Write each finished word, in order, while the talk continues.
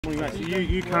Morning, Max.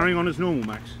 You carrying on as normal,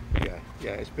 Max?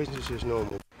 Yeah, it's business as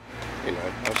normal. You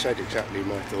know, I've said exactly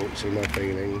my thoughts and my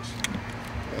feelings.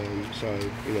 So,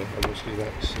 you know, obviously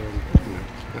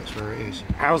that's where it is.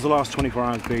 How's the last 24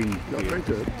 hours been? Not very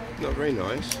good, not very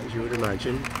nice, as you would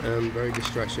imagine. Very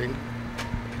distressing.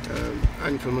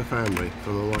 And for my family,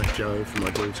 for my wife Jo, for my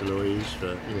daughter Louise,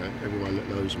 for everyone that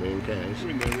knows me and cares.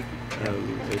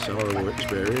 It's a horrible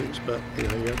experience, but you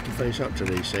have to face up to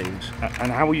these things.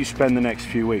 And how will you spend the next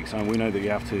few weeks? And we know that you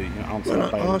have to answer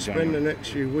that. I'll spend the next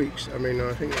few weeks. I mean,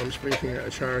 I think I'm speaking at a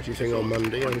charity thing on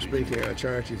Monday. I'm speaking at a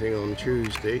charity thing on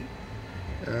Tuesday.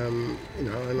 And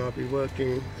I'll be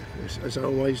working as I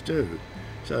always do.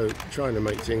 So, trying to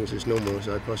make things as normal as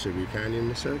I possibly can in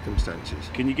the circumstances.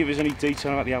 Can you give us any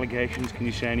detail about the allegations? Can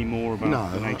you say any more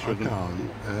about the nature of them? No, I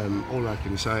can't. All I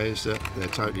can say is that they're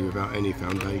totally without any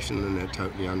foundation and they're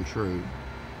totally untrue.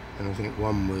 And I think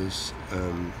one was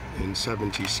in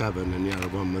 '77 and the other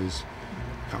one was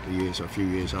a couple of years, or a few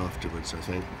years afterwards, I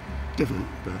think. Different,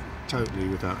 but totally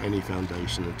without any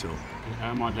foundation at all.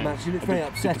 Max, you looked very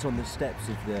upset on the steps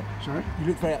of the... Sorry? You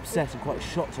looked very upset and quite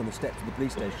shocked on the steps of the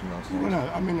police station last night. Well,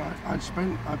 no, I mean,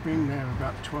 I've been there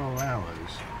about 12 hours,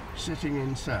 sitting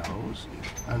in cells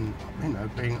and,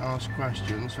 being asked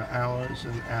questions for hours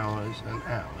and hours and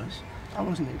hours. I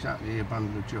wasn't exactly a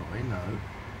bundle of joy, no,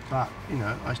 but,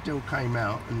 I still came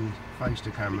out and faced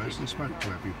the cameras and spoke to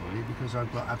everybody because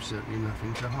I've got absolutely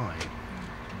nothing to hide.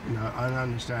 I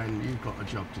understand you've got a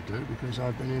job to do because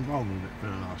I've been involved with it for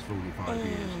the last 45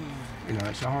 years.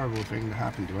 It's a horrible thing to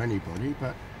happen to anybody,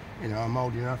 but, I'm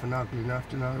old enough and ugly enough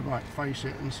to know, right, face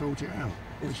it and sort it out,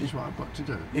 which is what I've got to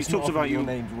do. You've talked about your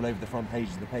names all over the front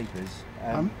pages of the papers.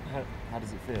 How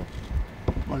does it feel?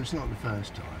 Well, it's not the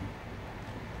first time,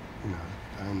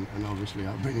 and obviously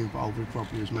I've been involved with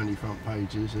probably as many front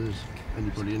pages as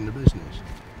anybody in the business.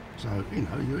 So,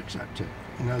 you accept it.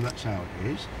 That's how it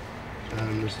is.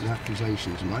 There's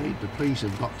accusations made. The police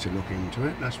have got to look into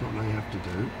it. That's what they have to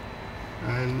do.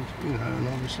 And and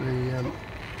obviously,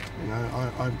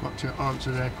 I've got to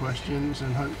answer their questions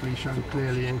and hopefully show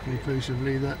clearly and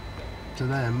conclusively that to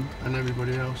them and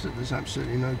everybody else that there's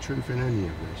absolutely no truth in any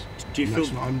of this.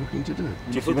 That's what I'm looking to do. Do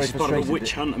you feel this is part of a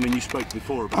witch hunt? I mean, you spoke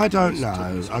before about... I don't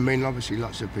know. I mean, obviously,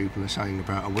 lots of people are saying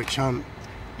about a witch hunt,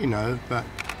 but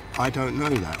I don't know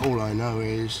that. All I know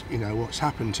is, what's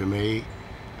happened to me.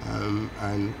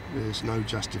 And there's no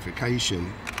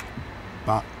justification,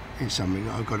 but it's something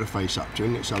that I've got to face up to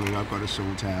and it's something I've got to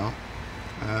sort out.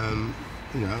 And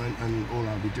all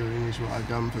I'll be doing is what I've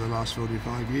done for the last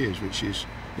 45 years, which is,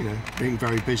 being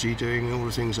very busy doing all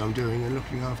the things I'm doing and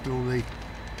looking after all the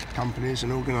companies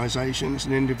and organisations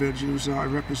and individuals that I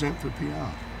represent for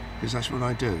PR, because that's what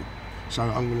I do. So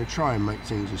I'm going to try and make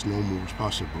things as normal as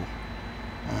possible.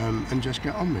 And just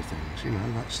get on with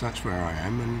things, that's where I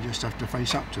am, and you just have to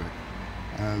face up to it.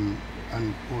 And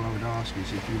all I would ask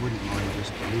is if you wouldn't mind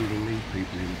just leaving these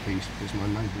people in peace, because my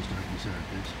neighbours don't deserve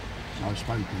this. So I've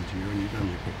spoken to you and you've done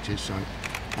your pictures, so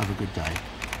have a good day.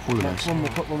 All the best. One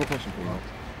more question for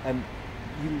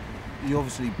you. You're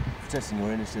obviously protesting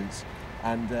your innocence,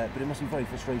 but it must be very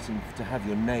frustrating to have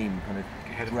your name kind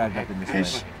of dragged up in this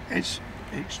way. It's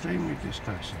extremely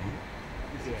distressing.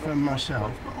 For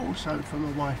myself, but also for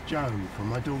my wife Joan, for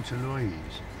my daughter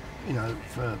Louise,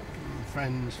 for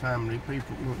friends, family,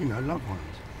 people, loved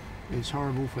ones. It's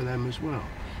horrible for them as well.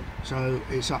 So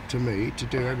it's up to me to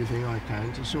do everything I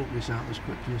can to sort this out as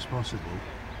quickly as possible,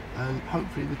 and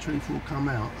hopefully the truth will come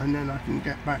out, and then I can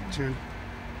get back to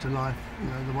life,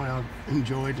 the way I've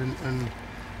enjoyed and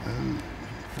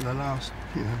for the last,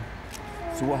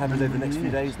 So what happens over the next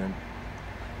few days then?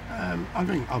 I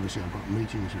think obviously I've got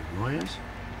meetings with lawyers,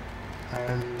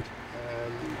 and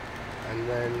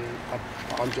then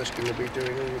I'm just going to be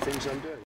doing all the things I'm doing.